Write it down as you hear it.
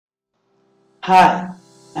Hi,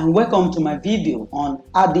 and welcome to my video on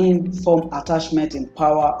adding form attachment in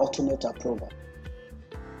Power Automate Approval.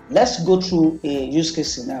 Let's go through a use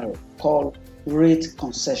case scenario called rate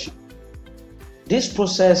concession. This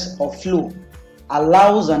process or flow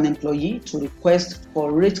allows an employee to request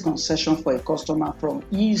for rate concession for a customer from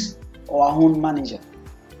his or her own manager,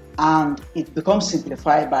 and it becomes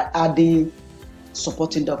simplified by adding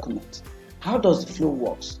supporting document. How does the flow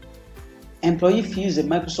works? Employee fills a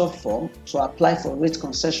Microsoft form to apply for rate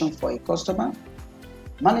concession for a customer.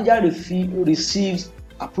 Manager receives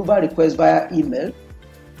approval request via email.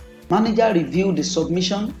 Manager reviews the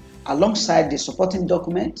submission alongside the supporting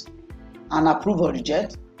document and approve or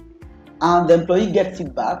reject. And the employee gets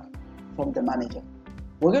feedback from the manager.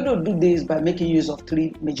 We're going to do this by making use of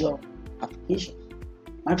three major applications: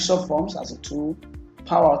 Microsoft Forms as a tool,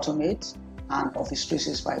 Power Automate, and Office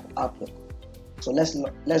 365 Outlook. So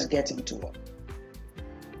let's get into it.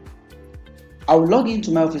 I will log into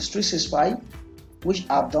my Office 365, which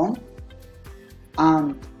I've done,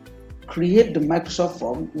 and create the Microsoft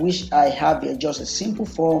form, which I have here, just a simple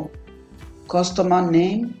form, customer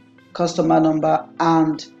name, customer number,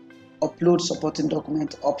 and upload supporting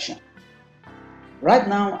document option. Right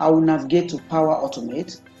now, I will navigate to Power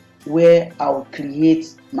Automate, where I will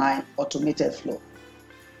create my automated flow.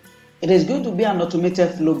 It is going to be an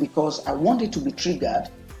automated flow because I want it to be triggered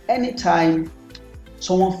anytime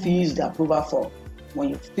someone fills the approval form. When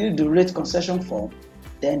you fill the rate concession form,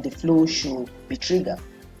 then the flow should be triggered.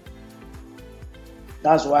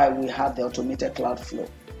 That's why we have the automated cloud flow.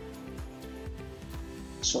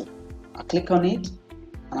 So I click on it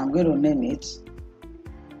and I'm going to name it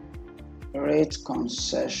rate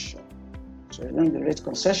concession. So it's going to be rate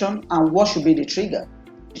concession, and what should be the trigger?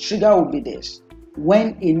 The trigger will be this: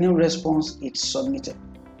 when a new response is submitted.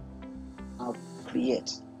 I'll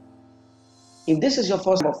create. If this is your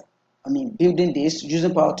first time of building this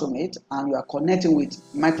using Power Automate and you are connecting with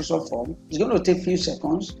Microsoft Form, it's going to take a few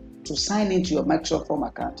seconds to sign into your Microsoft Form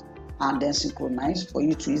account and then synchronize for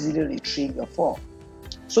you to easily retrieve your form.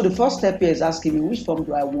 So the first step here is asking me which form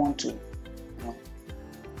do I want to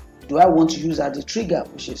use as the trigger,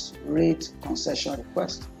 which is rate concession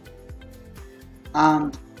request.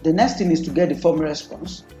 And the next thing is to get the form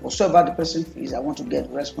response. Whatsoever the person is, I want to get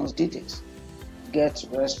response details. Get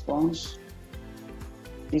response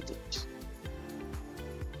details.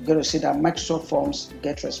 You're going to see that Microsoft Forms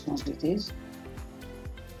get response details.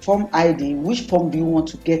 Form ID, which form do you want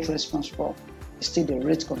to get response from? It's still the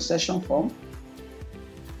rate concession form.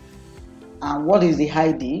 And what is the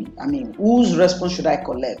ID? Whose response should I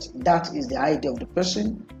collect? That is the ID of the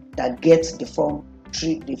person that gets the form,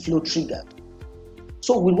 the flow triggered.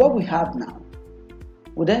 So with what we have now,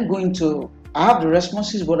 we're then going to, I have the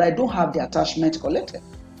responses, but I don't have the attachment collected.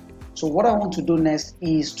 So what I want to do next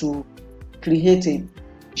is to create a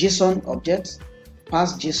JSON object,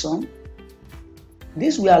 pass JSON.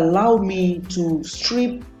 This will allow me to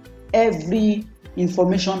strip every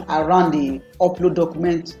information around the upload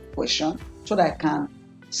document question so that I can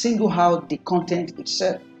single out the content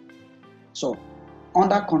itself. So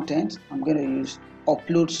under content, I'm going to use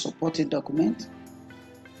upload supported document.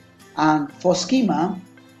 And for schema,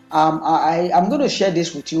 I'm going to share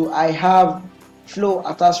this with you. I have flow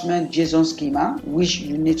attachment JSON schema, which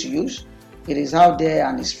you need to use. It is out there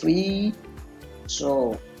and it's free.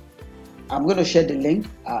 So I'm going to share the link.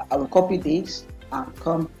 I will copy this and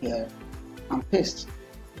come here and paste.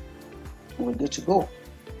 We're good to go.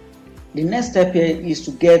 The next step here is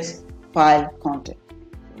to get file content.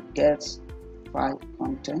 Get file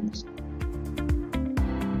content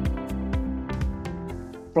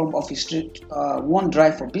from Office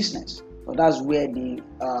OneDrive for Business. So that's where the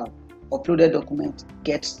uploaded document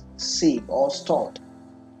gets saved or stored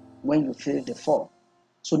when you fill the form.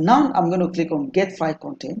 So now I'm going to click on Get File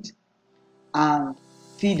Content and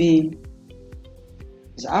feed in.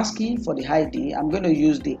 It's asking for the ID. I'm going to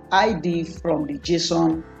use the ID from the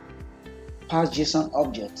JSON pass JSON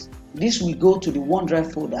object. This will go to the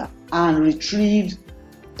OneDrive folder and retrieve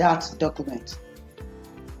that document.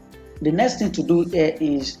 The next thing to do here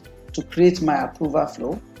is to create my approval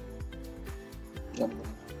flow.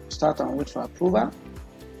 Start and wait for approval.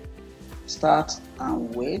 Start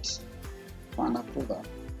and wait for an approval.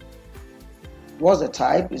 What's the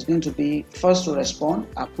type? It's going to be first to respond,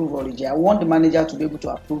 approve or reject. I want the manager to be able to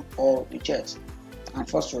approve or reject, and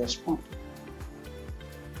first to respond.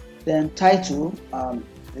 Then title,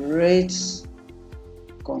 rates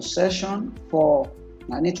concession for,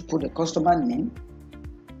 I need to put the customer name,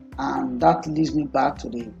 and that leads me back to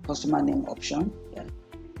the customer name option. Yeah.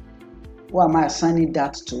 Who am I assigning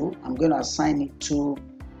that to? I'm going to assign it to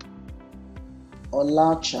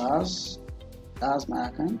Ola Charles That's my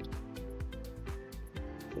account.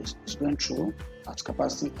 It's going through at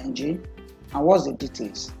capacity NG. And what's the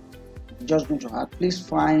details? I'm just going to add, please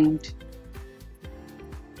find,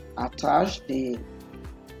 attach the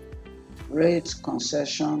rate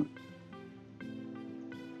concession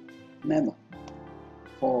memo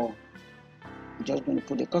for, I'm just going to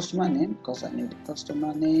put the customer name because I need the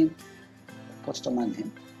customer name.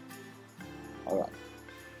 Alright.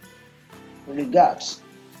 Regards.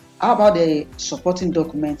 How about the supporting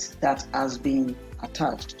document that has been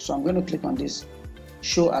attached? So I'm going to click on this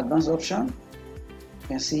show advanced option. You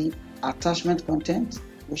can see attachment content,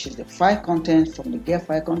 which is the file content from the get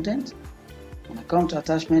file content. When I come to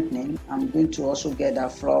attachment name, I'm going to also get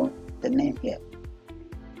that from the name here.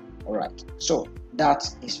 Alright, so that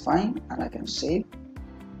is fine and I can save.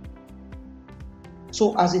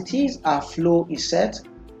 So as it is, our flow is set.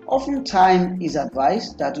 Oftentimes it's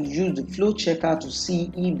advised that you use the flow checker to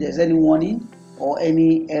see if there's any warning or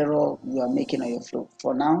any error you are making on your flow.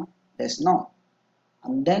 For now, there's none.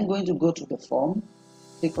 I'm then going to go to the form,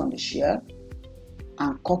 click on the share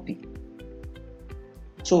and copy.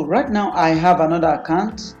 So right now I have another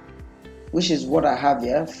account, which is what I have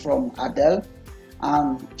here from Adele,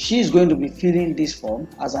 and she is going to be filling this form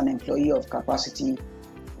as an employee of Capacity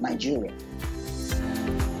Nigeria.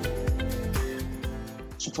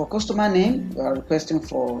 So for customer name, we are requesting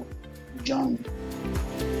for John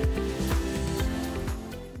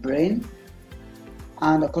Brain,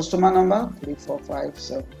 and the customer number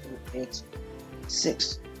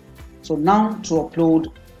 3457286. So now to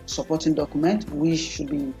upload supporting document, which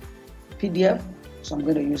should be PDF. So I'm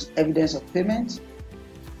going to use evidence of payment.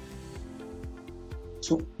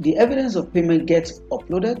 So the evidence of payment gets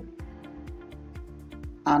uploaded,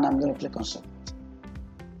 and I'm going to click on submit.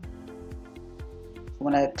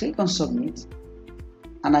 When I click on submit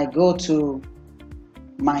and I go to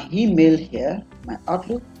my email here, my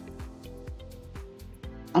Outlook,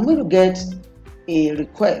 I'm going to get a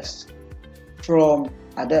request from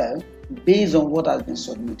Adele based on what has been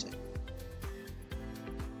submitted,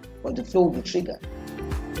 but the flow will be triggered.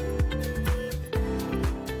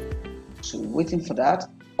 So waiting for that.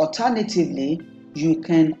 Alternatively, you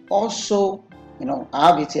can also, I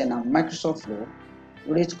have it here now, Microsoft Flow,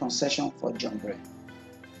 rate concession for John Bray.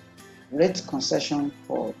 Rate concession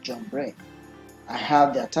for John Bray. I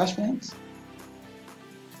have the attachments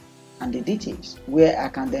and the details where I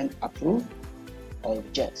can then approve or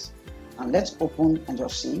reject. And let's open and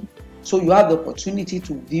just see. So you have the opportunity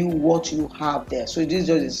to view what you have there. So this is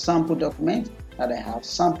just a sample document that I have,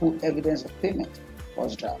 sample evidence of payment,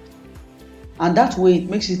 first draft. And that way it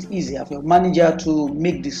makes it easier for your manager to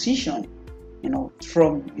make decision,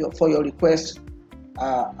 for your request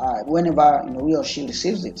whenever he or she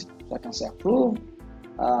receives it. So I can say approve,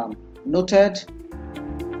 noted,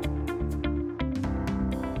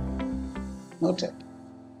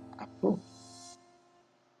 approve,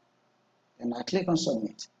 and I click on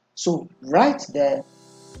submit. So right there,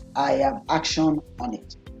 I have action on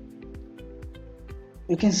it.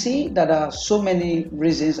 You can see that there are so many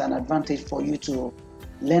reasons and advantage for you to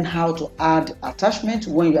learn how to add attachment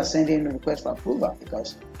when you are sending a request for approval,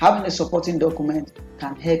 because having a supporting document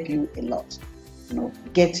can help you a lot.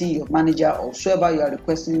 Getting your manager or whoever you are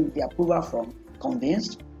requesting the approval from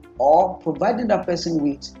convinced, or providing that person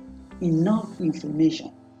with enough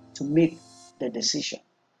information to make the decision.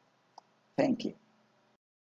 Thank you.